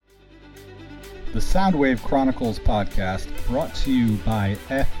The Soundwave Chronicles podcast, brought to you by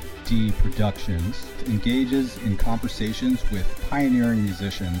FD Productions, engages in conversations with pioneering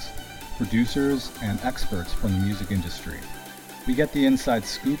musicians, producers, and experts from the music industry. We get the inside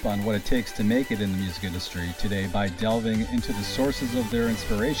scoop on what it takes to make it in the music industry today by delving into the sources of their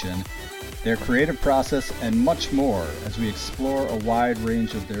inspiration, their creative process, and much more as we explore a wide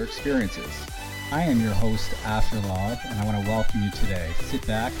range of their experiences. I am your host, Afterlov, and I want to welcome you today. Sit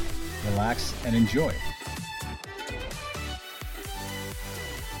back, relax, and enjoy.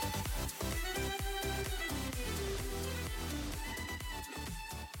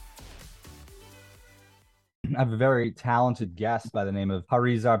 I have a very talented guest by the name of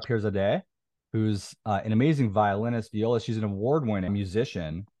Parisa Pirzadeh, who's an amazing violinist, violist. She's an award-winning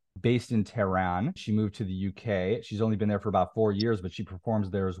musician based in Tehran. She moved to the UK. She's only been there for about 4 years, but she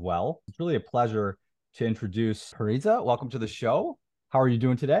performs there as well. It's really a pleasure to introduce Parisa. Welcome to the show. How are you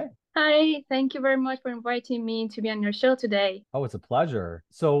doing today? Hi, thank you very much for inviting me to be on your show today. Oh, it's a pleasure.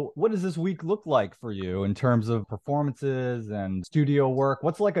 So what does this week look like for you in terms of performances and studio work?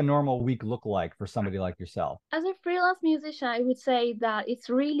 What's like a normal week look like for somebody like yourself? As a freelance musician, I would say that it's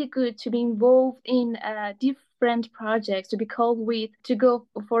really good to be involved in different projects, to be called with, to go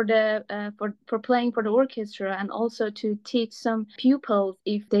for the for playing for the orchestra, and also to teach some pupils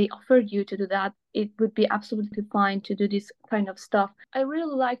if they offered you to do that. It would be absolutely fine to do this kind of stuff. I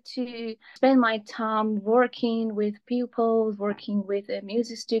really like to spend my time working with pupils, working with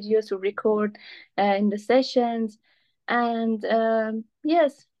music studios to record in the sessions. And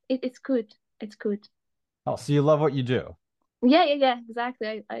yes, it's good. It's good. Oh, so you love what you do. Yeah,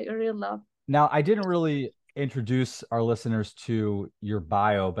 exactly. I really love. Now, I didn't really introduce our listeners to your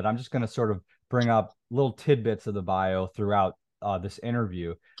bio, but I'm just going to sort of bring up little tidbits of the bio throughout this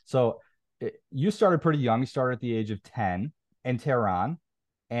interview. So you started pretty young. You started at the age of 10 in Tehran,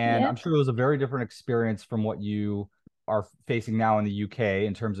 and Yeah. I'm sure it was a very different experience from what you are facing now in the UK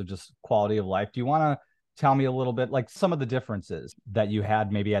in terms of just quality of life. Do you want to tell me a little bit, like some of the differences that you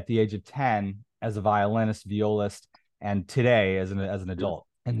had maybe at the age of 10 as a violinist, violist, and today as an adult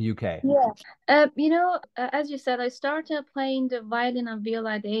in the UK? Yeah. As you said, I started playing the violin and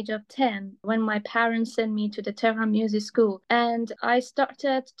viola at the age of 10 when my parents sent me to the Tehran Music School. And I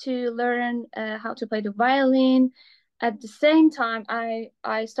started to learn how to play the violin. At the same time,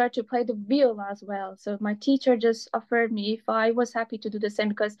 I started to play the viola as well. So my teacher just offered me if I was happy to do the same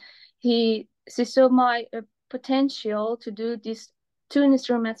because he saw my potential to do these two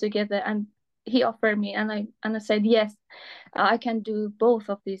instruments together, and he offered me, and I said yes, I can do both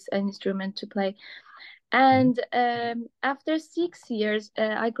of these instruments to play. And after 6 years,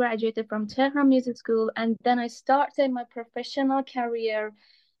 I graduated from Tehran Music School, and then I started my professional career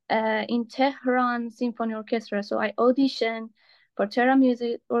in Tehran Symphony Orchestra. So I auditioned for Tehran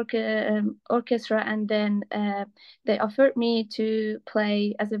Orchestra, and then they offered me to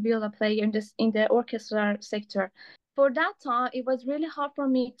play as a viola player in the orchestra sector. For that time, it was really hard for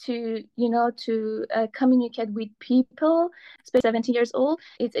me to communicate with people, especially 17 years old.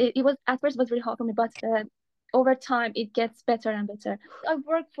 It was at first it was really hard for me, but over time it gets better and better. I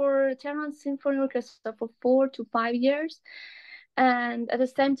worked for Tehran Symphony Orchestra for 4 to 5 years, and at the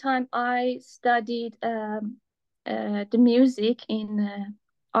same time I studied the music in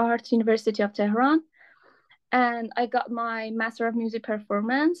Art University of Tehran, and I got my Master of Music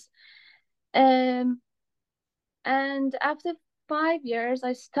Performance. Um, and after 5 years,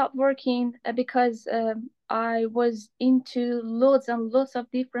 I stopped working because I was into loads and loads of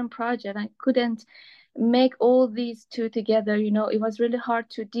different projects. I couldn't make all these two together. It was really hard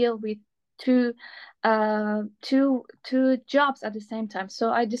to deal with two two jobs at the same time.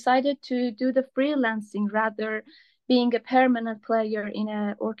 So I decided to do the freelancing rather being a permanent player in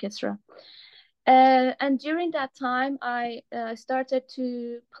an orchestra. And during that time, I started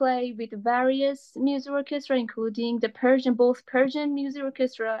to play with various music orchestra, including both Persian music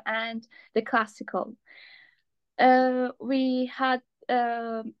orchestra and the classical. Uh, we had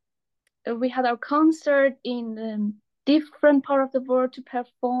uh, we had our concert in different part of the world to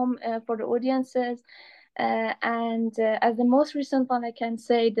perform for the audiences. And as the most recent one, I can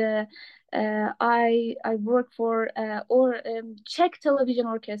say I work for Czech television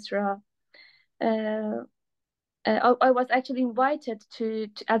orchestra. Uh, I was actually invited to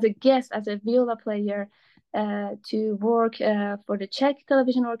as a guest, as a viola player, to work for the Czech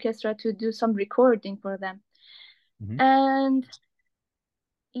television orchestra to do some recording for them. Mm-hmm. And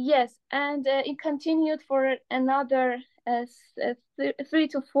yes, and it continued for another 3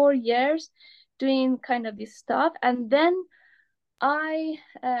 to 4 years doing kind of this stuff. And then I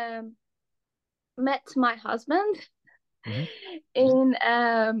met my husband,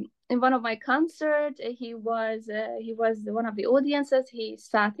 Mm-hmm. In one of my concerts. He was one of the audiences. He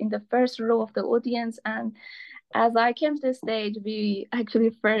sat in the first row of the audience, and as I came to the stage, we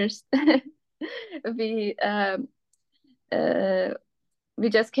actually first we uh, we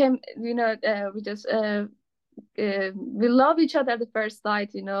just came, we love each other at the first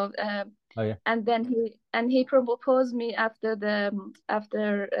sight, Oh yeah. and then he proposed me after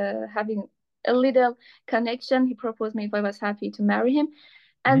having a little connection. He proposed me if I was happy to marry him,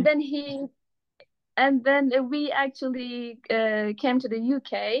 Mm-hmm. and then we actually came to the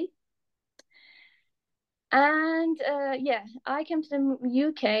UK. And yeah, I came to the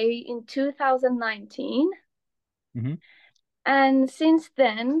UK in 2019. Mm-hmm. And since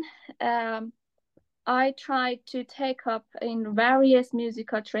then, um, I tried to take up in various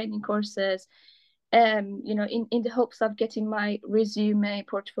musical training courses, in the hopes of getting my resume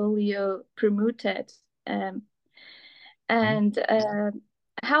portfolio promoted. Um, Mm-hmm. and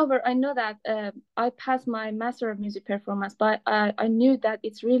However, I know that I passed my Master of Music Performance, but I knew that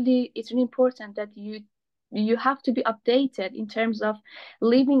it's really important that you have to be updated in terms of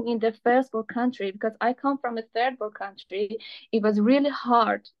living in the first world country, because I come from a third world country. It was really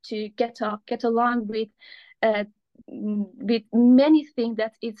hard to get along uh, with many things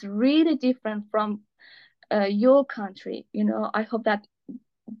that it's really different from your country. I hope that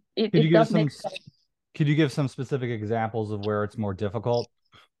Could you it give does some make sense. could you give some specific examples of where it's more difficult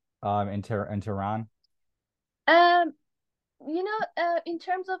in Tehran? Um, in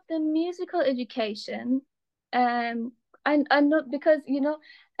terms of the musical education, I know, because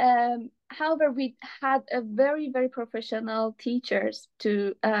however, we had a very, very professional teachers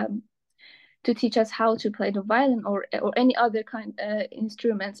to teach us how to play the violin or any other kind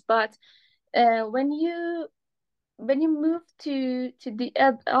instruments. But when you move to the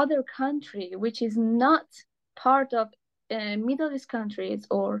other country, which is not part of Middle East countries,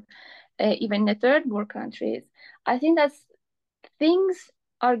 or even the third world countries, I think that things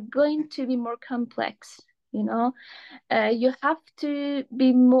are going to be more complex. you know you have to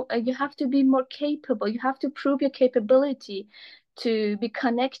be more capable. You have to prove your capability to be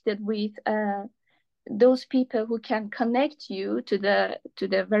connected with those people who can connect you to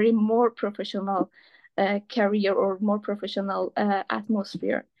the very more professional career or more professional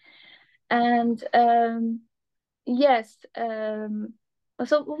atmosphere. And yes.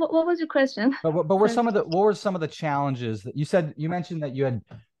 So what was your question? But were some of the what were some of the challenges that you said? You mentioned that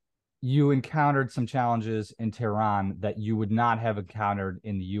you encountered some challenges in Tehran that you would not have encountered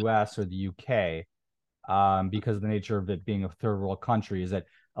in the US or the UK, because of the nature of it being a third world country. Is it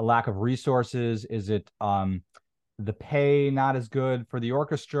a lack of resources? Is it the pay not as good for the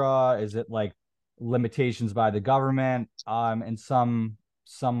orchestra? Is it like limitations by the government in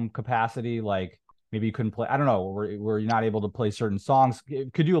some capacity? Like maybe you couldn't play, I don't know, were you not able to play certain songs?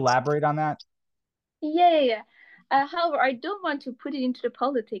 Could you elaborate on that? Yeah, yeah, yeah. However, I don't want to put it into the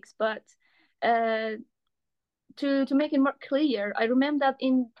politics, but uh, to make it more clear, I remember that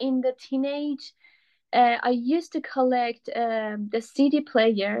in the teenage, I used to collect the CD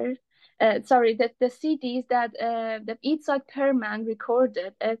player. Sorry, the CDs that each side per man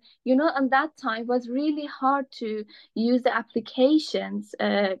recorded. And that time was really hard to use the applications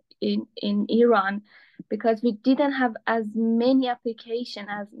in Iran, because we didn't have as many application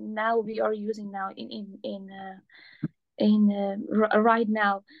as now we are using now right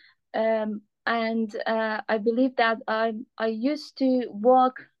now. And I believe that I used to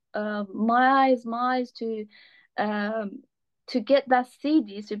walk miles um, to get that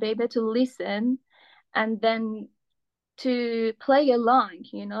CD to be able to listen, and then to play along.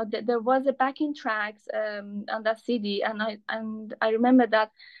 That there was a backing tracks on that CD, and I remember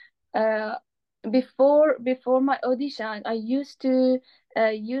that uh, before my audition, I used to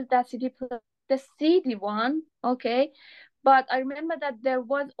use that the CD one, okay. But I remember that there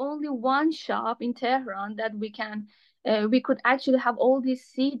was only one shop in Tehran that we could actually have all these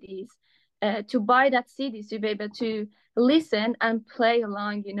CDs, to buy that CDs to be able to listen and play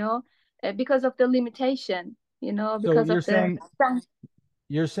along, because of the limitation, So because of the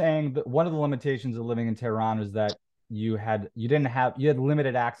you're saying that one of the limitations of living in Tehran is that you had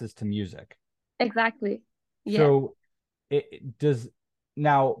limited access to music. exactly. Yeah. So it does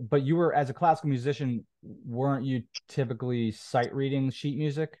now, but you were, as a classical musician, weren't you typically sight reading sheet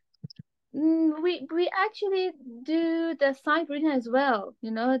music? We actually do the sight reading as well.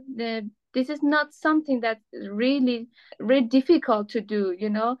 This is not something that's really difficult to do.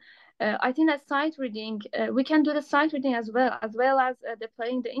 I think that sight reading, we can do the sight reading as well as the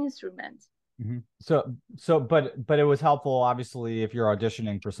playing the instrument. Mm-hmm. But it was helpful, obviously, if you're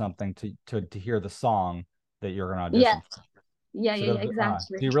auditioning for something to hear the song. that you're going to Yeah, audition for. yeah, So, yeah, yeah, so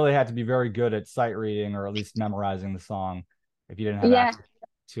exactly. you really had to be very good at sight reading or at least memorizing the song if you didn't have Yeah, access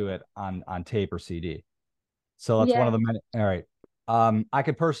to it on tape or CD. So that's one of yeah. the many. All right. I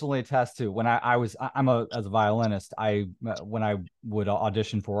could personally attest to when I'm as a violinist. When I would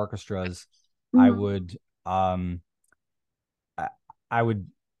audition for orchestras, I Mm. would um I, I would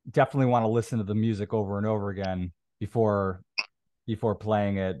definitely want to listen to the music over and over again before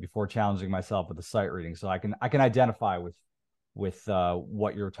playing it, before challenging myself with the sight reading, so I can identify with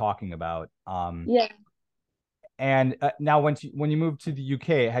what you're talking about. Yeah. And now when you moved to the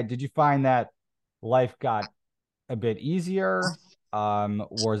UK, did you find that life got a bit easier?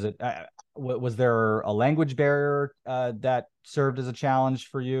 Was it was there a language barrier that served as a challenge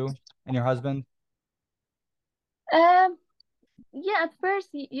for you and your husband? Um, yeah, at first,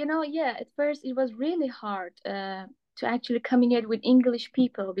 yeah, at first it was really hard to actually communicate with English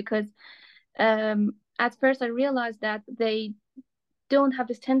people because at first I realized that they don't have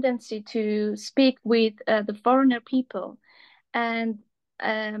this tendency to speak with the foreigner people. And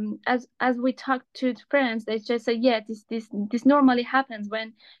as we talk to friends, they just say, yeah, this normally happens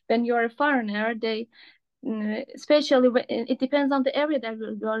when you're a foreigner. They especially when it depends on the area that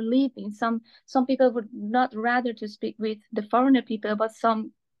you are living. Some people would not rather to speak with the foreigner people, but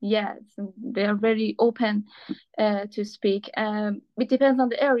some, yes, they are very open to speak. It depends on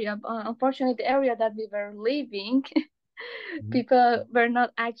the area. Unfortunately, the area that we were living, Mhm. people were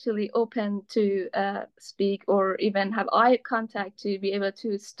not actually open to speak or even have eye contact to be able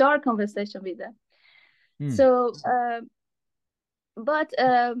to start conversation with them. Hmm. So but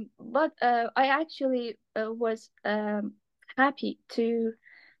I actually was happy to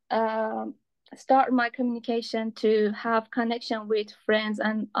um, start my communication, to have connection with friends,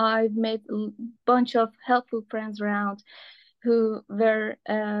 and I've made a bunch of helpful friends around who were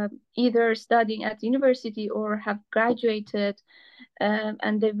either studying at university or have graduated,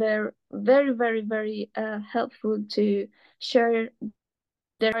 and they were very, very, very helpful to share.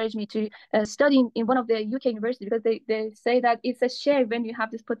 They encouraged me to study in one of the UK universities because they say that it's a shame when you have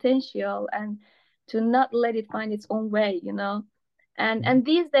this potential and to not let it find its own way, And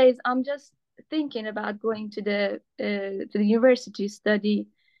these days I'm just thinking about going to the university to study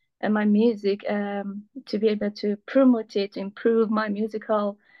my music, to be able to promote it, improve my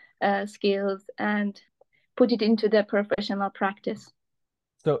musical skills, and put it into the professional practice.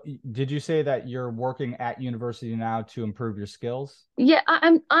 So did you say that you're working at university now to improve your skills? Yeah,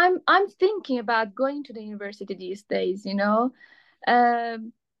 I'm thinking about going to the university these days,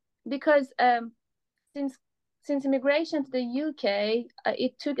 um, because since since immigration to the UK,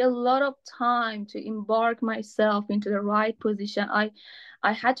 it took a lot of time to embark myself into the right position. I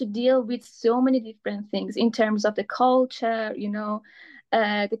had to deal with so many different things in terms of the culture,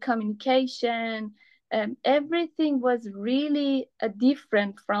 the communication. Everything was really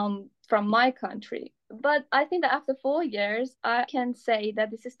different from my country. But I think that after 4 years, I can say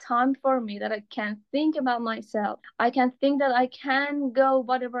that this is time for me, that I can think about myself. I can think that I can go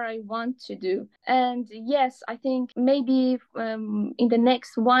whatever I want to do. And yes, I think maybe in the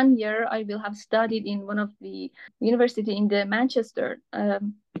next 1 year, I will have studied in one of the university in the Manchester.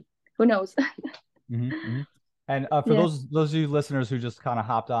 Who knows? Mm-hmm. And for Yeah. those of you listeners who just kind of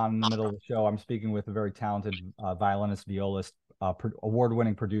hopped on in the middle of the show, I'm speaking with a very talented violinist, violist,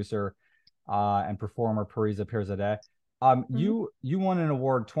 award-winning producer, and performer Parisa Pirzadeh. Mhm. You won an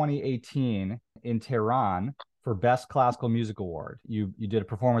award 2018 in Tehran for Best Classical Music Award. You did a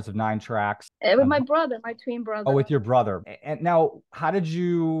performance of 9 tracks. With my brother, my twin Oh, brother. with your brother. And now, what did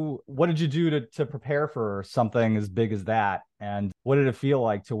you do to prepare for something as big as that? And what did it feel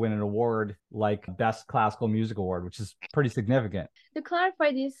like to win an award like Best Classical Music Award, which is pretty significant? To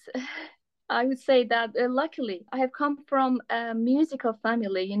clarify this, I would say that luckily I have come from a musical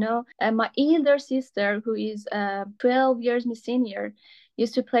family, and my elder sister, who is 12 years my senior,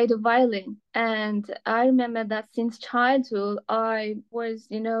 used to play the violin. And I remember that since childhood, I was,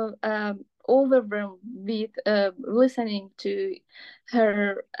 overwhelmed with listening to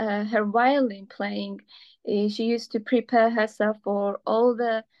her violin playing. She used to prepare herself for all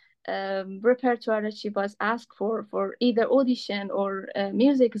the repertoire that she was asked for either audition or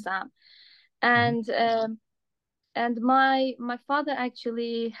music exam. Mhm. And my father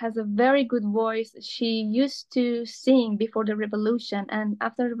actually has a very good voice. She used to sing before the revolution, and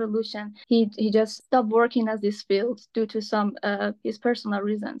after the revolution, he just stopped working as this field due to some his personal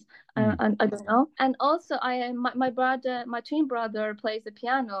reasons. Mm. I don't know. And also, my brother, my twin brother, plays the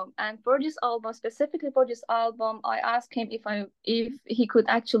piano. And for this album, specifically for this album, I asked him if he could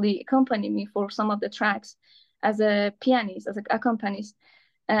actually accompany me for some of the tracks as a pianist, as a accompanist.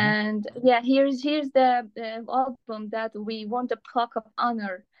 And yeah, here's the album that we won the Plaque of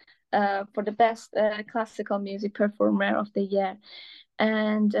Honor for the best classical music performer of the year.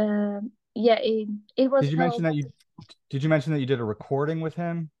 And yeah, it was Did you mention held. that you did a recording with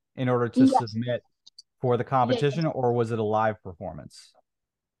him in order to Yes, submit for the yeah, competition, or was it a live performance?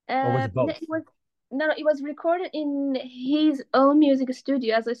 Or was it no, both? it was no, it was recorded in his own music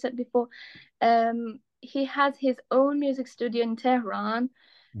studio. As I said before, he has his own music studio in Tehran.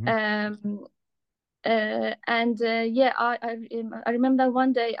 Mhm. Um, and yeah, I remember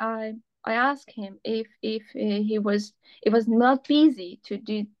one day I asked him if it was not busy to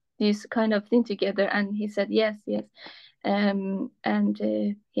do this kind of thing together, and he said yes, yes. And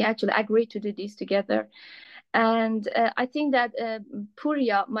he actually agreed to do this together. And I think that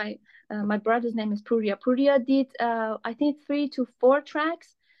Puria, my brother's name is Puria. Puria did I think 3 to 4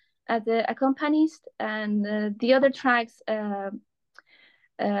 tracks as the accompanist, and the other tracks the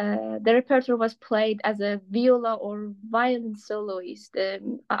repertoire was played as a viola or violin soloist.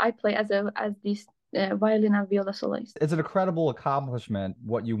 I play as this violin and viola soloist. It's an incredible accomplishment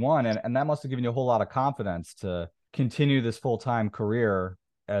what you won, and that must have given you a whole lot of confidence to continue this full-time career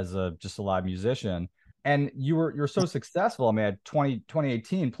as a just a live musician. And you're so successful. I mean, at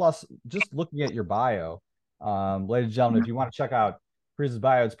 2018 plus, just looking at your bio, ladies and gentlemen, if you want to check out Parisa's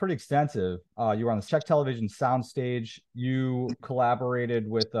bio, it's pretty extensive. You were on the Czech television soundstage. You collaborated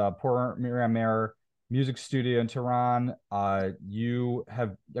with Poor Miriam music studio in Tehran. I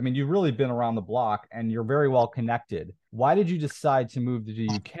mean, you've really been around the block and you're very well connected. Why did you decide to move to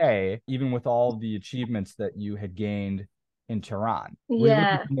the UK, even with all the achievements that you had gained in Tehran? Were you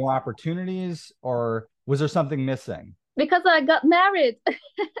looking Yeah, for more opportunities or was there something missing? because I got married.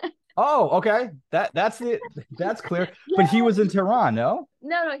 Oh, okay. That's clear. But he Yeah. was in Tehran, no?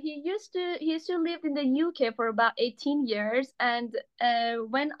 No, he used to live in the UK for about 18 years, and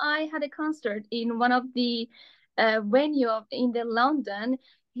when I had a concert in one of the venue in the London,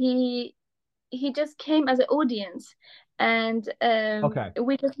 he he just came as an audience, and Okay.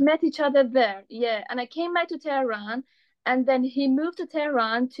 we just met each other there. Yeah, and I came back to Tehran, and then he moved to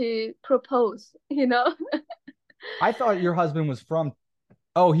Tehran to propose. You know? I thought your husband was from.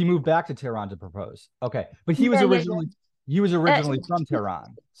 Oh, he moved back to Tehran to propose. Okay, but Yeah, yeah, yeah. he was Uh, originally from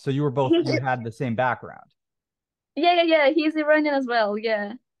Tehran, so he's you had the same background. yeah, yeah, yeah. He's Iranian as well.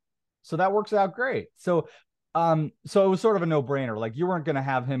 Yeah. So that works out great. So it was sort of a no-brainer. Like you weren't going to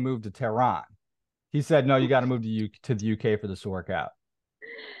have him move to Tehran. He said, "No, you got to move to the UK for this to work out."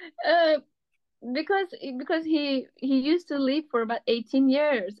 Uh, because he used to live for about 18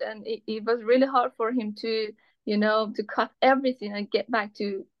 years, and it was really hard for him to to cut everything and get back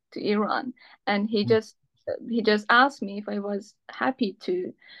to Iran. And he just asked me if I was happy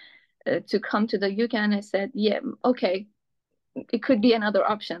to come to the UK, and I said yeah, okay, it could be another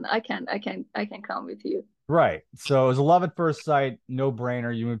option. I can come with you. Right. So it was a love at first sight, no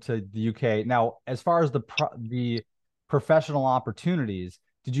brainer. You moved to the UK. Now, as far as the professional opportunities,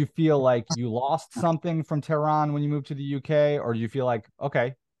 did you feel like you lost something from Tehran when you moved to the UK, or do you feel like,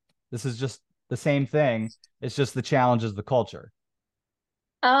 okay, this is just the same thing? It's just the challenge is the culture.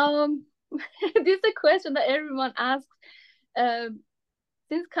 um this is a question that everyone asks. um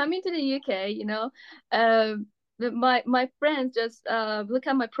since coming to the UK, my friends just look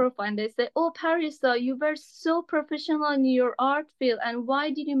at my profile and they say, "Oh, Parisa, you were so professional in your art field, and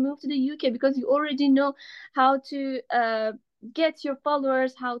why did you move to the UK? Because you already know how to get your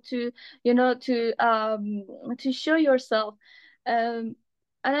followers, how to to show yourself." Um,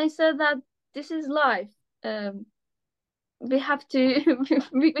 and I said that this is life. Um, we have to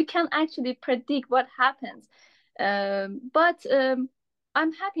we can't actually predict what happens, but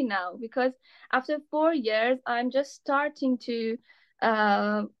I'm happy now because after 4 years I'm just starting to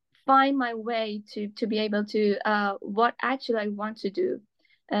uh, find my way to be able to what actually I want to do.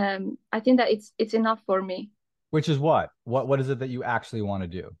 I think that it's enough for me. Which is what? What is it that you actually want to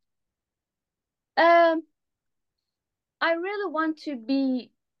do? um, I really want to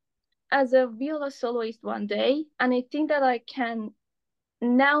be as a viola soloist one day, and I think that I can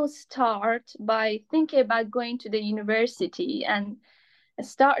now start by thinking about going to the university and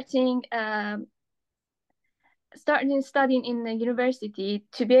starting starting studying in the university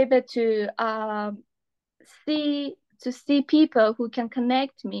to be able to see people who can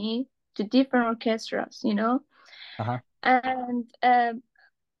connect me to different orchestras. Uh-huh. And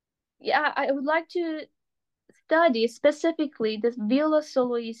yeah, I would like to study specifically this viola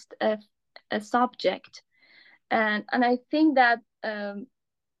soloist subject, and I think that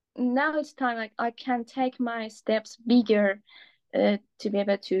now it's time, like I can take my steps bigger to be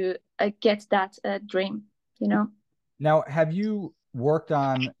able to get that dream. Now, have you worked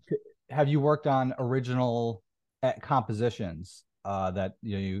on have you worked on original compositions that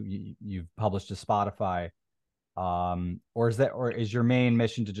you've published to Spotify, or is your main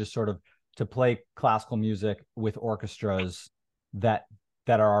mission to just sort of to play classical music with orchestras that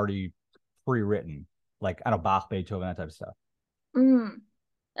are already pre-written, like I don't know, Bach, Beethoven, that type of stuff? Mm.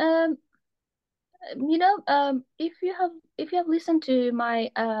 Um, if you have listened to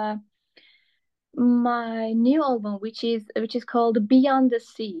my new album, which is called Beyond the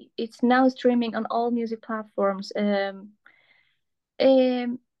Sea. It's now streaming on all music platforms. Um,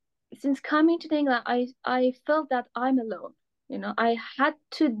 since coming to England, I felt that I'm alone. I had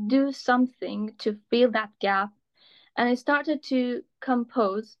to do something to fill that gap, and I started to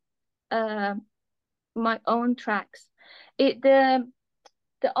compose uh, my own tracks. It the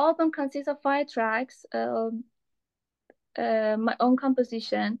album consists of 5 tracks. My own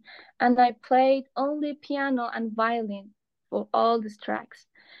composition, and I played only piano and violin for all these tracks.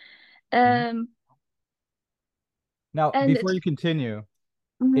 Um, Now, and before you continue,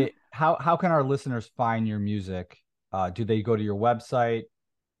 mhm, how can our listeners find your music? Do they go to your website,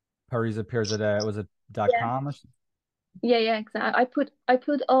 Parisa Pirzadeh, was it yeah, .com or something? yeah, exactly. I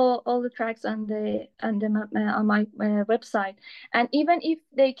put all the tracks on my website, and even if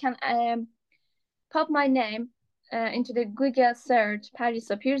they can pop my name into the Google search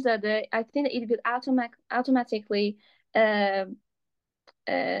Parisa Pirzadeh, I think it will automatically um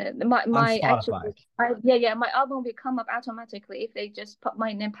On my actual Spotify? yeah, my album will come up automatically if they just put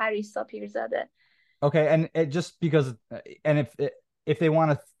my name Paris Pirzadeh. Okay, and it just because, and if they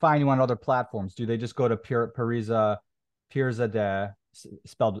want to find you on other platforms, do they just go to Parisa Pirzadeh,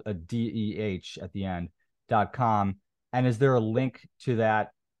 spelled a DEH at the end .com? And is there a link to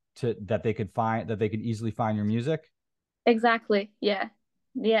that that they could easily find your music? Exactly. Yeah.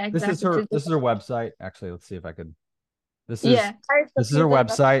 Yeah, exactly. This is her website. Actually, let's see if I could. This is Yeah, Paris this is her Pirzadeh.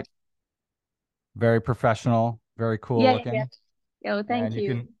 website. Very professional, very cool Yeah. looking. Oh, And thank you you.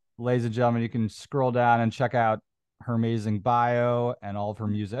 can, ladies and gentlemen, you can scroll down and check out her amazing bio and all of her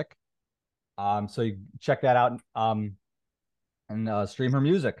music. So you check that out, and stream her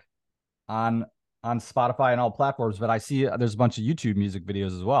music on Spotify and all platforms. But I see there's a bunch of YouTube music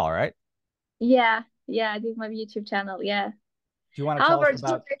videos as well, right? Yeah, this is my YouTube channel. Yeah. Do you want to tell us However,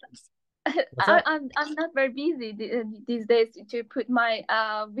 about what's I, that? I'm not very busy these days to put my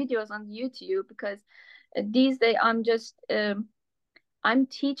videos on YouTube because these days I'm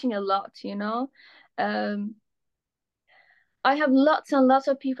teaching a lot. Um, I have lots and lots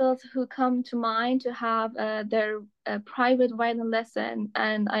of people who come to mind to have their private violin lesson,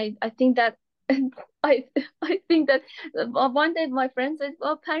 and I think that I I think that one day my friend said,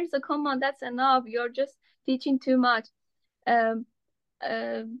 "Well, Paris, come on, that's enough. You're just teaching too much." Um,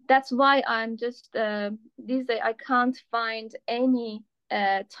 that's why I'm just these days I can't find any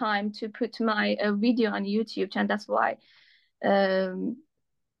time to put my video on YouTube, and that's why um,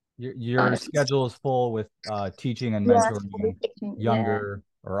 Your I, schedule is full with teaching and yeah, mentoring yeah, younger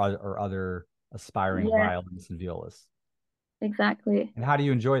or other aspiring yeah, violinists and violists. exactly. And how do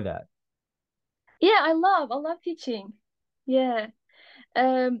you enjoy that? Yeah, I love teaching. Yeah.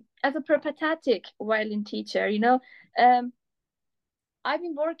 As a peripatetic violin teacher, um, I've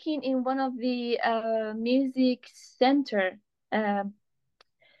been working in one of the music center, um,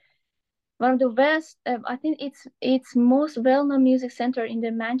 one of the best. I think it's most well-known music center in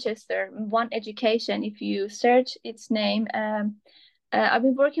the Manchester. One Education. If you search its name, I've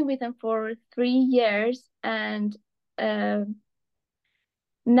been working with them for 3 years, and uh,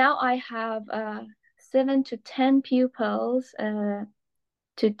 now I have 7 to 10 pupils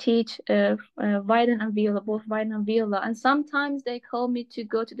to teach violin and viola, both violin and viola. And sometimes they call me to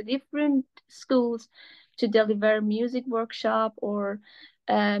go to the different schools to deliver music workshop or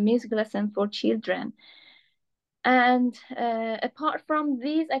music lesson for children. And apart from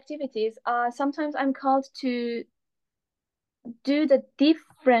these activities, sometimes I'm called to do the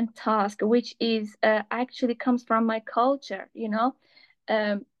different task, which is actually comes from my culture.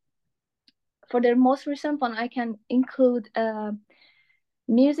 Um, for the most recent one, I can include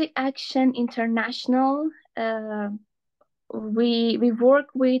Music Action International. We work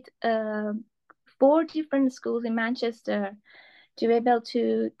with 4 different schools in Manchester to be able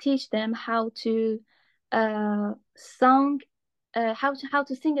to teach them how to song how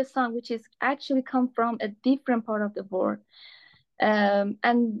to sing a song which is actually come from a different part of the world, and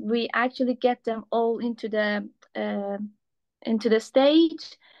we actually get them all into the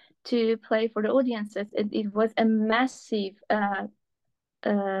stage to play for the audiences. It was a massive uh,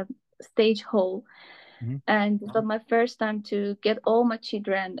 stage hall, Mhm. and it was my first time to get all my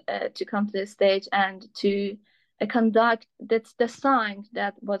children to come to the stage and to conduct that's the song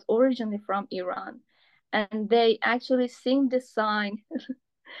that was originally from Iran, and they actually sing the song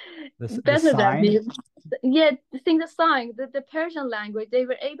The better than sign. me. Yeah, sing the song, the Persian language. They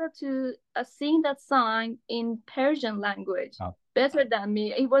were able to sing that song in Persian language Oh. better than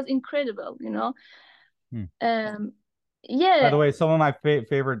me. It was incredible, you know. Hmm. Um, By the yeah. way, some of my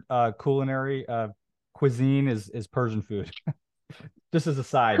favorite culinary cuisine is Persian food. Just as a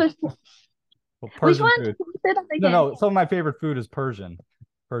side, well, Which Persian one? food. Say that No, again. no, some of my favorite food is Persian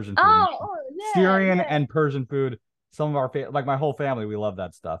food. Oh, yeah, Syrian yeah, and Persian food. Some of our like my whole family, we love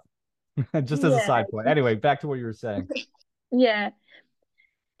that stuff. Just as a yeah, side point. Anyway, back to what you were saying. yeah.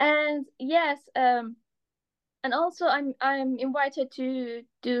 And yes, and also I'm invited to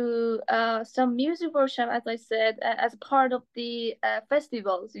do some music workshop, as I said, as part of the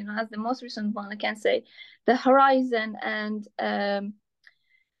festivals. You know, as the most recent one, I can say, the Horizon and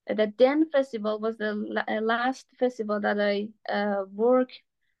the Den Festival was the last festival that I work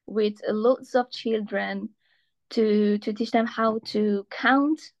with lots of children to teach them how to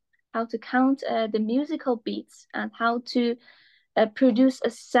count the musical beats and how to produce a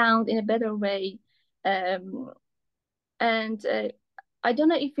sound in a better way. Um, and I don't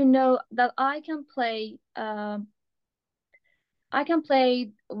know if you know that I can play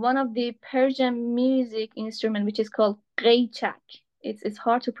one of the Persian music instrument which is called gaychak. It's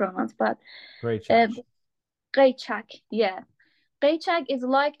hard to pronounce, but Great uh, chat. gaychak, yeah. Gaychak is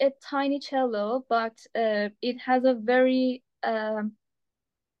like a tiny cello, but it has a very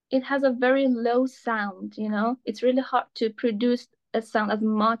low sound. You know, it's really hard to produce a sound as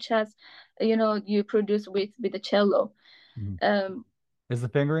much as you produce with a cello. Mhm. Um, Is the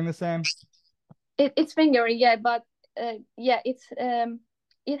fingering the same? it's fingering, yeah, but yeah, it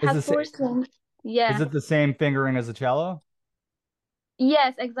Is has this four strings. is Yeah, it the same fingering as a cello?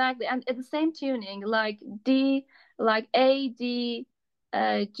 yes, exactly, and it's the same tuning, like D, like A, D,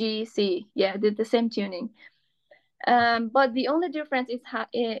 G, C. Yeah, the same tuning. But the only difference is that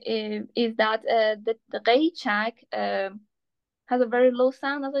the Reichak has a very low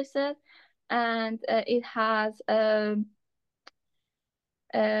sound, as I said, and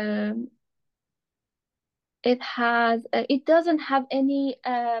um, it doesn't have any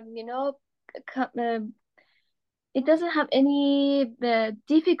it doesn't have any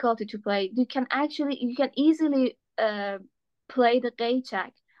difficulty to play. You can easily play the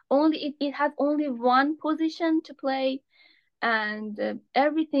Reichak. It has only one position to play, and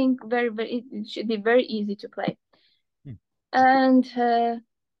everything it should be very easy to play. Hmm. And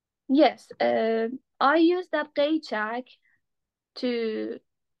yes, I use that paycheck to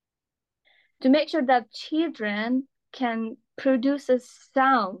make sure that children can produce a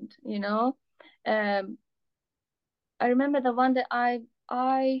sound. I remember the one that I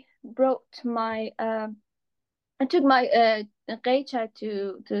brought my I took my paycheck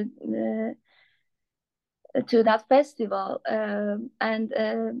to that festival, and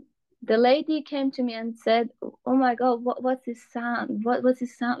the lady came to me and said, "Oh my God, what's this sound? What's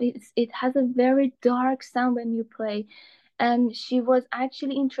this sound? It has a very dark sound when you play." And she was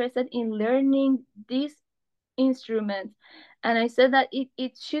actually interested in learning this instrument, and I said that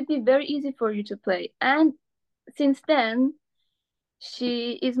it should be very easy for you to play. And since then,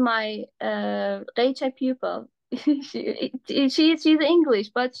 she is my Reicha pupil. She's English,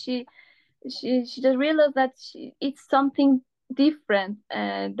 but she just realized that it's something different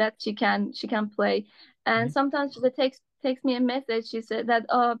that she can play. And Mhm. sometimes she takes me a message. She said that,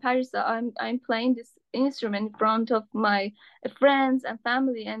 "Oh, Parisa, I'm playing this instrument in front of my friends and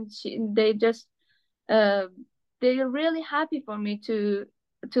family, and uh, they're really happy for me to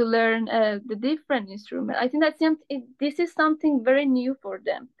learn the different instrument." I think this is something very new for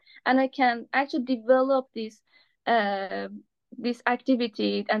them, and I can actually develop uh, this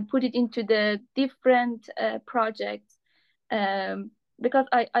activity and put it into the different projects, because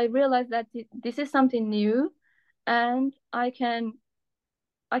I realized that this is something new, and I can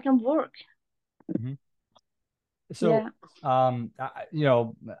work. Mhm. So, Yeah.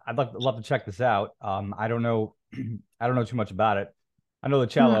 I'd love to check this out. I don't know, I don't know too much about it. I know the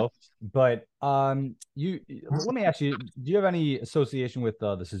Mhm. cello, but let me ask you, do you have any association with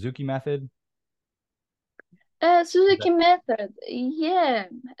the Suzuki method? Is Suzuki that method, yeah.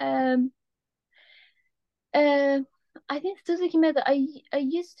 Um, Uh, I think Suzuki method. I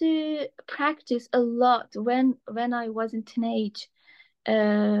used to practice a lot when I was in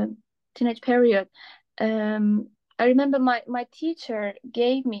uh, teenage period. Um, I remember my teacher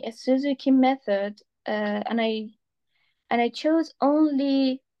gave me a Suzuki method, and I chose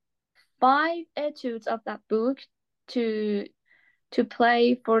only five etudes of that book to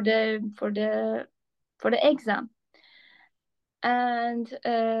play for the for the exam. And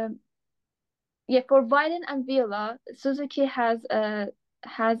yeah, for violin and viola, Suzuki has a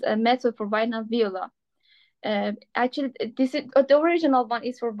method for violin and viola. Actually, this is the original one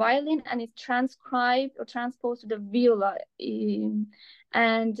is for violin and it's transcribed or transposed to the viola.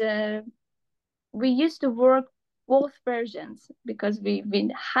 And we used to work both versions because we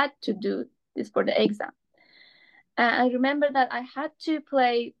had to do this for the exam. I remember that I had to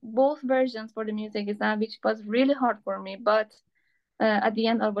play both versions for the music exam, which was really hard for me. But at the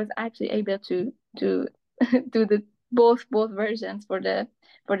end, I was actually able to do the both versions for the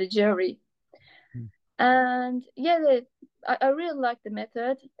jury. And yeah, I really like the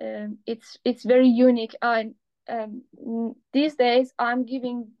method. It's very unique. These days I'm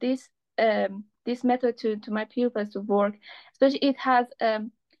giving this method to my pupils to work. Especially it has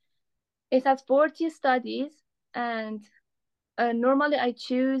 40 studies, and normally I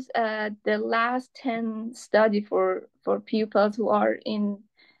choose the last 10 study for pupils who are in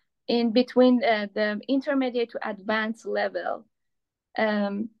between the intermediate to advanced level.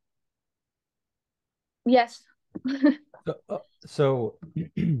 Yes.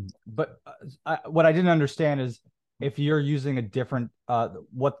 But what I didn't understand is if you're using a different,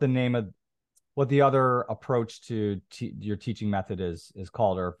 what the other approach to your teaching method is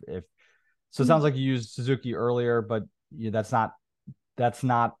called, or if so. It sounds like you used Suzuki earlier, but that's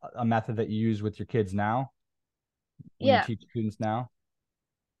not a method that you use with your kids now when you teach students now.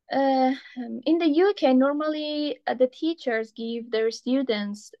 In the UK, normally the teachers give their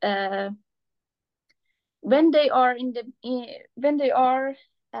students when they are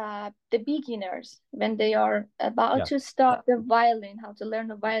the beginners, when they are about to start the violin, how to learn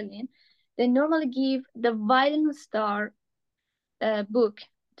the violin, they normally give the Violin Star book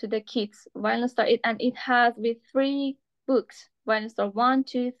to the kids. Violin Star, and it has with 3 books: Violin Star 1,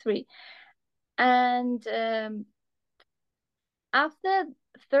 2, 3, and after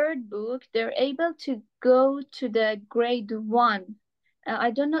third book, they're able to go to the grade 1. I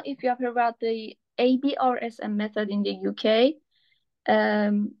don't know if you have heard about the ABRSM method in the UK.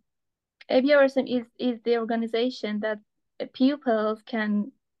 ABRSM is the organization that pupils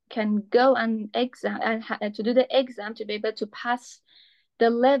can go and exam and to do the exam to be able to pass the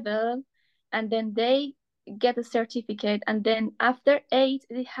level, and then they get a certificate. And then after 8,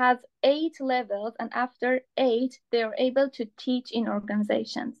 it has 8 levels, and after 8 they are able to teach in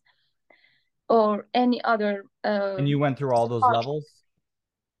organizations or any other And you went through all those levels?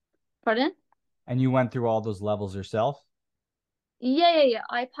 Pardon? And you went through all those levels yourself? Yeah.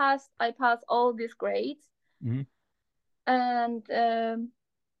 I passed all these grades. Mm-hmm. And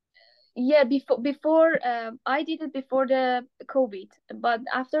yeah, before I did it before the COVID, but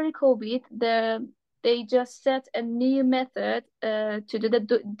after the COVID, they just set a new method to do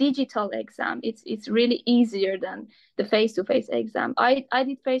the digital exam. It's really easier than the face-to-face exam. I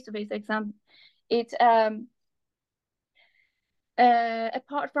did face-to-face exam. It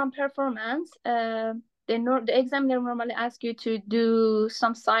apart from performance, the examiner normally asks you to do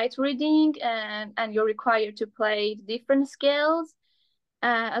some sight reading, and you're required to play different scales,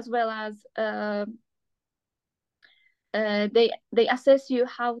 as well as they assess you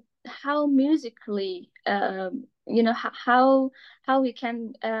how musically how we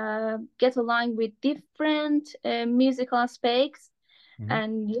can get along with different musical aspects. Mm-hmm.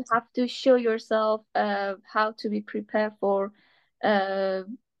 And you have to show yourself how to be prepared for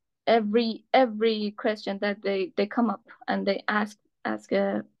every question that they come up and they ask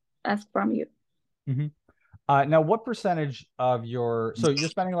from you. Mm-hmm. Now, what percentage of so you're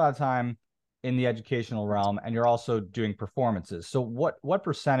spending a lot of time in the educational realm, and you're also doing performances. So what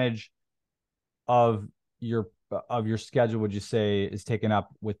percentage of your schedule would you say is taken up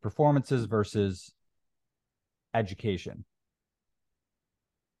with performances versus education?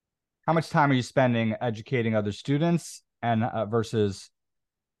 How much time are you spending educating other students and versus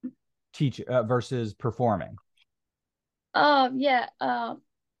versus performing? Yeah.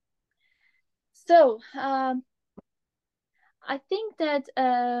 So I think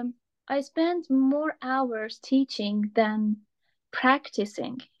that I spend more hours teaching than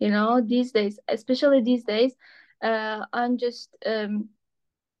practicing. These days, especially these days, I'm just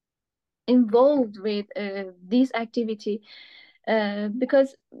involved with this activity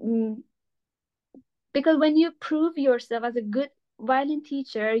because when you prove yourself as a good violin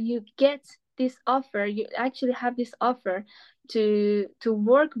teacher, you get this offer. You actually have this offer to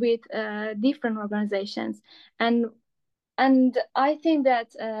work with different organizations, and I think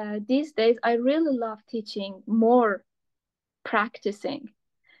that these days I really love teaching more practicing,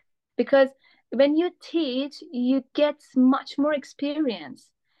 because when you teach, you get much more experience.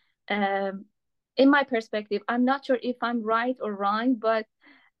 in my perspective, I'm not sure if I'm right or wrong, but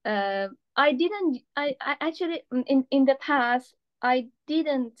uh, I actually in the past I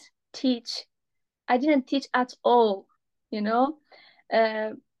teach I didn't teach at all, you know.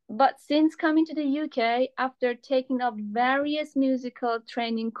 Uh, but since coming to the UK, after taking up various musical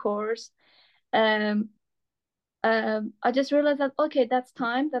training course, um, I just realized that okay, that's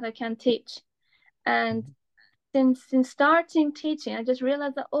time that I can teach. And since starting teaching, I just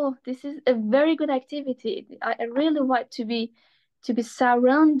realized that oh, this is a very good activity. I really want to be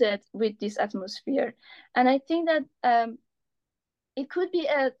surrounded with this atmosphere, and I think that it could be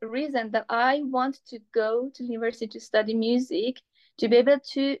a reason that I want to go to university to study music, to be able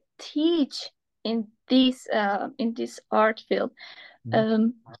to teach in this art field. Mhm.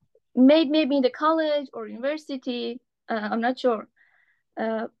 Um, maybe in the college or university. I'm not sure.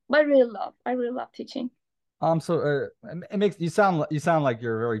 But I really love teaching. So it makes you sound like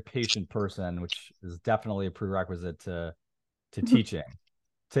you're a very patient person, which is definitely a prerequisite to teaching.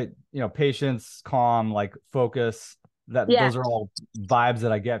 To patience, calm, like focus. That Yeah, those are all vibes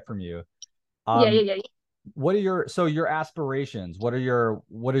that I get from you. yeah, yeah, Um, yeah. what are your aspirations? What are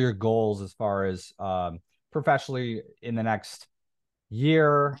your goals as far as professionally in the next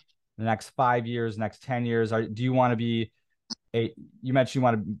year, the next 5 years, next 10 years? Do you want to be you mentioned you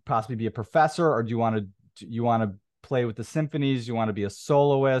want to possibly be a professor, or do you want to play with the symphonies? Do you want to be a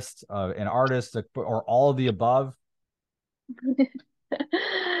soloist, an artist, or all of the above?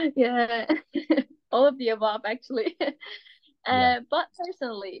 Yeah, all of the above actually. Yeah. But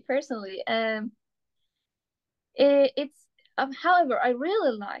personally, it's however, I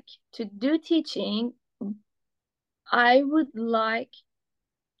really like to do teaching. I would like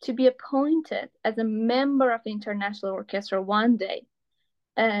to be appointed as a member of the international orchestra one day,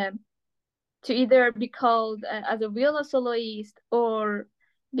 um, to either be called as a viola soloist or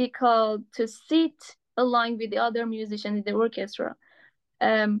be called to sit along with the other musicians in the orchestra.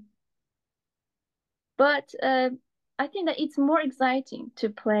 Um, but I think that it's more exciting to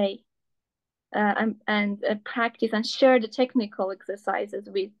play and practice and share the technical exercises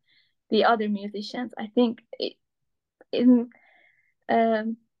with the other musicians. I think in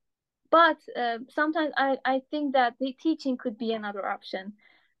um, but sometimes I think that the teaching could be another option.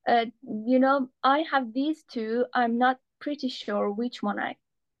 I have these two. I'm not pretty sure which one I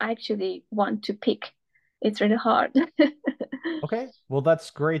actually want to pick. It's really hard. Okay. Well,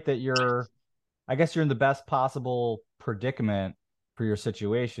 that's great that I guess you're in the best possible predicament for your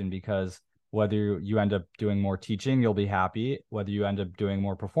situation, because whether you end up doing more teaching, you'll be happy. Whether you end up doing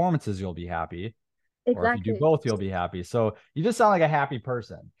more performances, you'll be happy. Or if you do Exactly. both, you'll be happy. So you just sound like a happy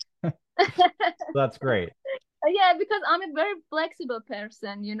person. That's great. Yeah, because I'm a very flexible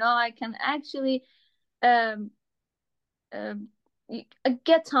person. I can actually um, um,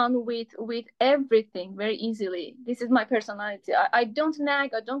 get on with everything very easily. This is my personality. I don't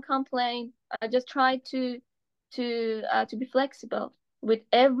nag. I don't complain. I just try to be flexible with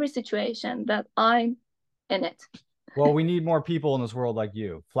every situation that I'm in it. Well, we need more people in this world like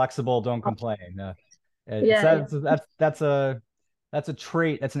you. Flexible, don't complain. It's Yeah, yeah. that's a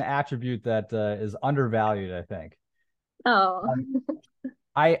trait. That's an attribute that is undervalued, I think. Oh. Um,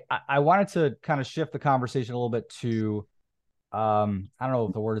 I wanted to kind of shift the conversation a little bit to I don't know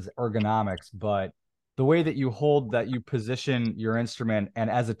if the word is ergonomics, but the way that you position your instrument, and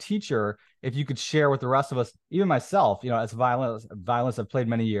as a teacher, if you could share with the rest of us, even myself, as a violinist, I've played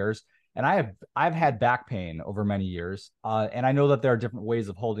many years, and I've had back pain over many years, and I know that there are different ways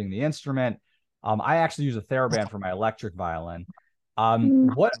of holding the instrument. I actually use a TheraBand for my electric violin.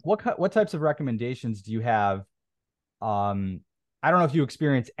 Mm. What types of recommendations do you have? I don't know if you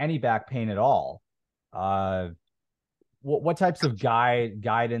experience any back pain at all. Uh, what types of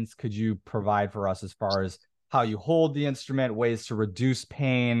guidance could you provide for us as far as how you hold the instrument, ways to reduce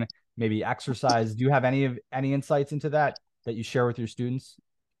pain, maybe exercise? Do you have any insights into that you share with your students?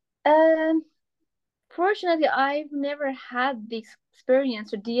 Um, Fortunately, I've never had this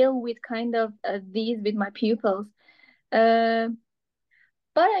experience to deal with kind of these with my pupils. Uh,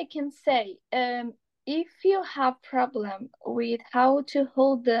 but I can say, if you have problem with how to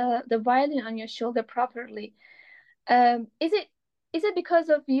hold the violin on your shoulder properly, is it because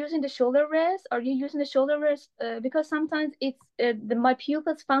of using the shoulder rest? Are you using the shoulder rest? Because sometimes my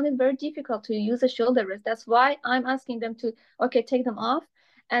pupils found it very difficult to use the shoulder rest. That's why I'm asking them to okay take them off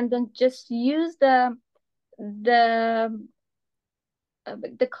and then just use the the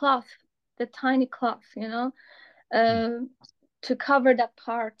cloth, the tiny cloth, uh, to cover that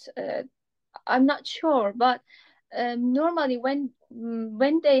part. I'm not sure, but normally when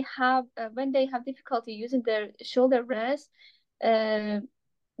they have difficulty using their shoulder rest, uh,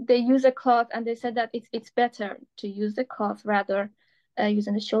 they use a cloth, and they said that it's better to use the cloth rather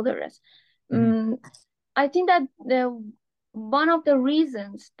using the shoulder rest. I think that one of the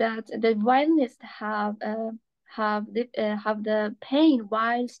reasons that the violinists have the pain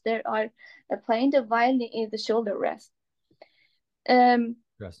whilst they are playing the violin is the shoulder rest.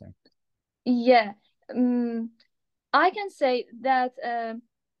 Interesting. Yeah, I can say that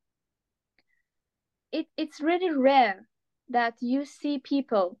it's really rare that you see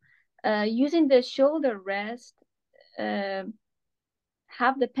people using the shoulder rest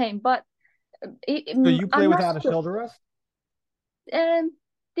have the pain, but so you play without a shoulder rest?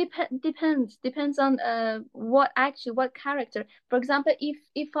 Depends on what character. For example,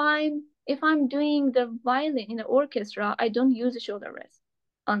 if I'm doing the violin in the orchestra, I don't use a shoulder rest,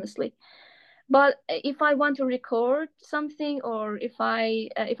 honestly. But if I want to record something, or if I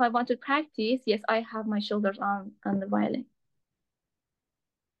want to practice, yes, I have my shoulders on the violin.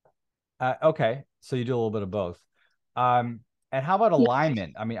 Okay, so you do a little bit of both. And how about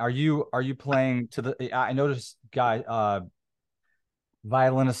alignment? I mean, are you playing to the? I noticed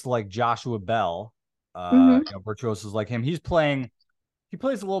violinists like Joshua Bell, virtuosos like him. He plays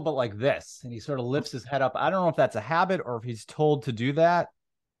a little bit like this, and he sort of lifts his head up. I don't know if that's a habit or if he's told to do that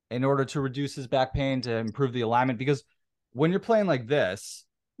in order to reduce his back pain, to improve the alignment. Because when you're playing like this,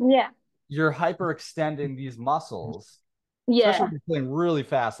 you're hyperextending these muscles, especially when you're playing really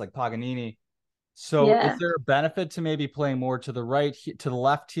fast, like Paganini. So is there a benefit to maybe playing more to the right, to the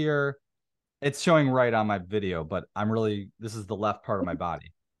left here? It's showing right on my video, but this is the left part of my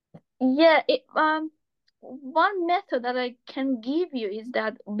body. Yeah, one method that I can give you is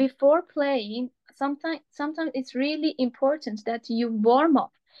that before playing, sometimes it's really important that you warm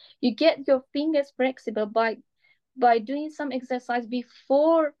up. You get your fingers flexible by doing some exercise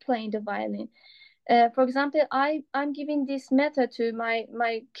before playing the violin. For example, I'm giving this method to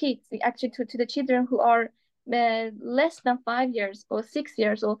my kids, actually to the children who are less than 5 years or 6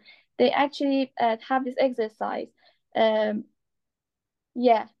 years old. They actually have this exercise.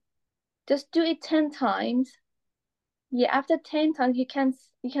 Just do it 10 times. After 10 times, you can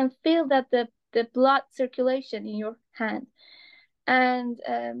feel that the blood circulation in your hand. And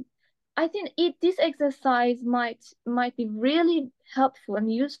I think this exercise might be really helpful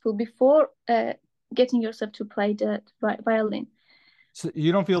and useful before getting yourself to play the violin. So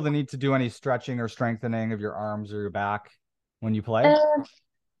you don't feel the need to do any stretching or strengthening of your arms or your back when you play?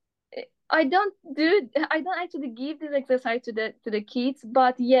 I don't actually give this exercise to the kids,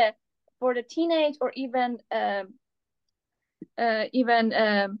 but for the teenage or even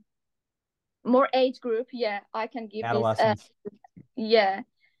more age group, I can give adolescents.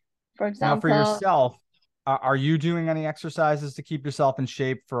 For example, now for yourself, are you doing any exercises to keep yourself in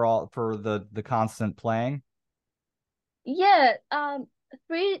shape for the constant playing?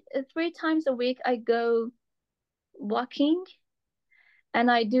 Three times a week I go walking, and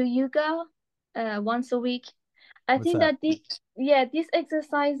I do yoga once a week. I think that these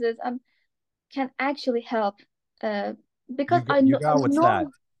exercises can actually help because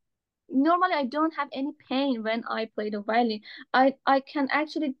normally I don't have any pain when I play the violin. I can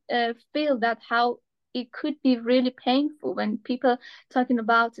actually feel that how it could be really painful when people talking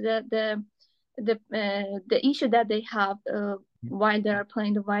about the issue that they have while they are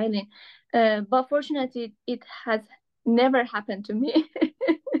playing the violin. But fortunately, it has never happened to me.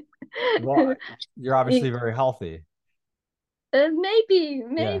 Well, you're obviously very healthy. Maybe.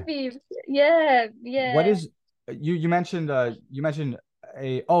 Yeah. What is you mentioned I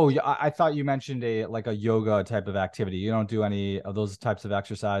thought you mentioned a yoga type of activity. You don't do any of those types of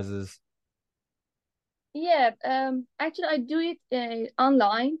exercises? Actually I do it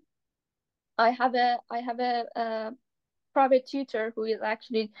online. I have a private tutor who is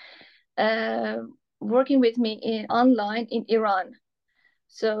actually working with me online in Iran.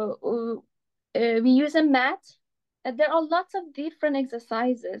 So we use a mat. There are lots of different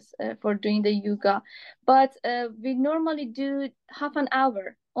exercises for doing the yoga, but we normally do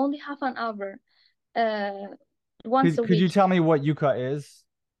only half an hour once a week. Could you tell me what yuka is?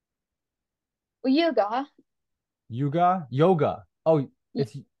 Yoga. Yoga. Oh,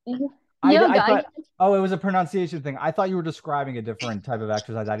 it's yoga. I thought, it was a pronunciation thing. I thought you were describing a different type of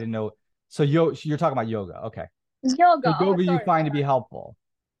exercise. I didn't know. So you're talking about yoga. Okay. Yoga. So yoga you find to be helpful.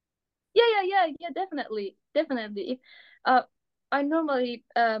 Yeah, definitely. If I normally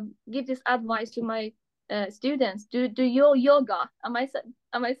give this advice to my students. Do your yoga. Am I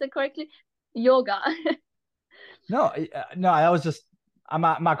said correctly? Yoga. No, I was just, I'm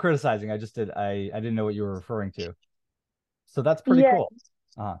not criticizing. I just I didn't know what you were referring to. So that's pretty cool.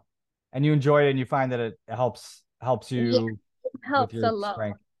 And you enjoy it, and you find that it helps you it helps with your a lot.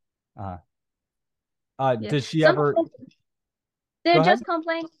 strength. Uh, Yeah. Does she Some ever? they're Go ahead. just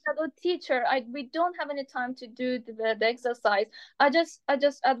complaining that, oh, teacher, we don't have any time to do the exercise. I just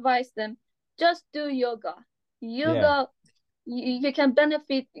advise them, just do yoga. Yeah. Yoga, you can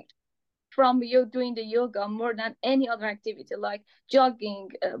benefit from you doing the yoga more than any other activity like jogging,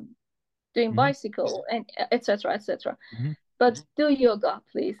 doing Mhm. bicycle, and etc. etc. Mhm. But do yoga,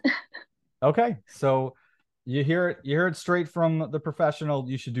 please. Okay, so you hear it straight from the professional.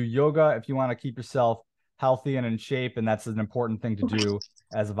 You should do yoga if you want to keep yourself healthy and in shape, and that's an important thing to do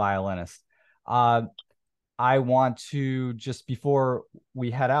as a violinist. Uh, I want to, just before we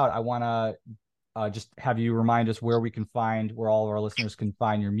head out, I want to just have you remind us where all of our listeners can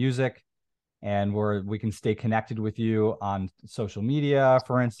find your music, and where we can stay connected with you on social media,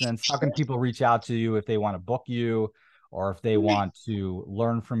 for instance. How can people reach out to you if they want to book you, or if they want to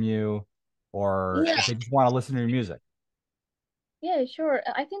learn from you, or Yeah, if they just want to listen to your music? yeah, sure.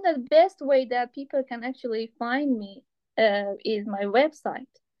 I think the best way that people can actually find me is my website.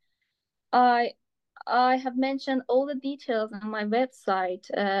 I I have mentioned all the details on my website,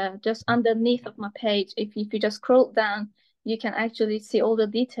 just underneath of my page. If you just scroll down, you can actually see all the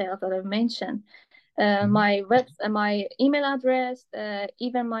details that I've mentioned. Mhm. My email address,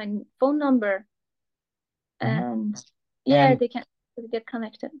 even my phone number, Mhm. and yeah, And they can get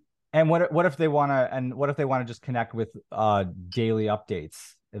connected. what if they want to, just connect with daily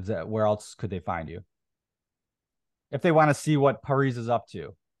updates? Is that, where else could they find you? If they want to see what Paris is up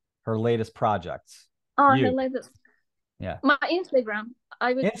to, her latest projects. Oh, the You. latest, Yeah. my Instagram.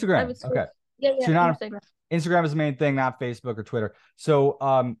 I Instagram. would say, Okay. yeah, So yeah, you're not Instagram. Instagram is the main thing, not Facebook or Twitter. So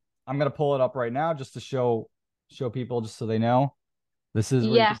I'm gonna pull it up right now just to show people, just so they know. This is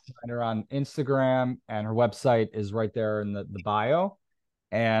where you Yeah. can find her on Instagram, and her website is right there in the bio.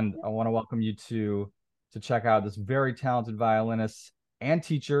 And I want to welcome you to check out this very talented violinist and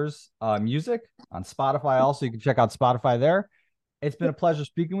teacher's music on Spotify. Also, you can check out Spotify there. It's been a pleasure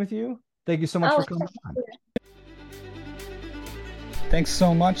speaking with you. Thank you so much Oh, for coming on. Thanks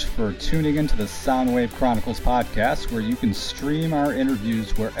so much for tuning into the Soundwave Chronicles podcast, where you can stream our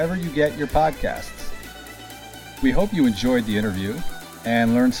interviews wherever you get your podcasts. We hope you enjoyed the interview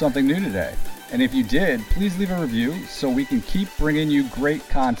and learned something new today. And if you did, please leave a review so we can keep bringing you great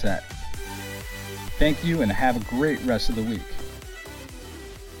content. Thank you, and have a great rest of the week.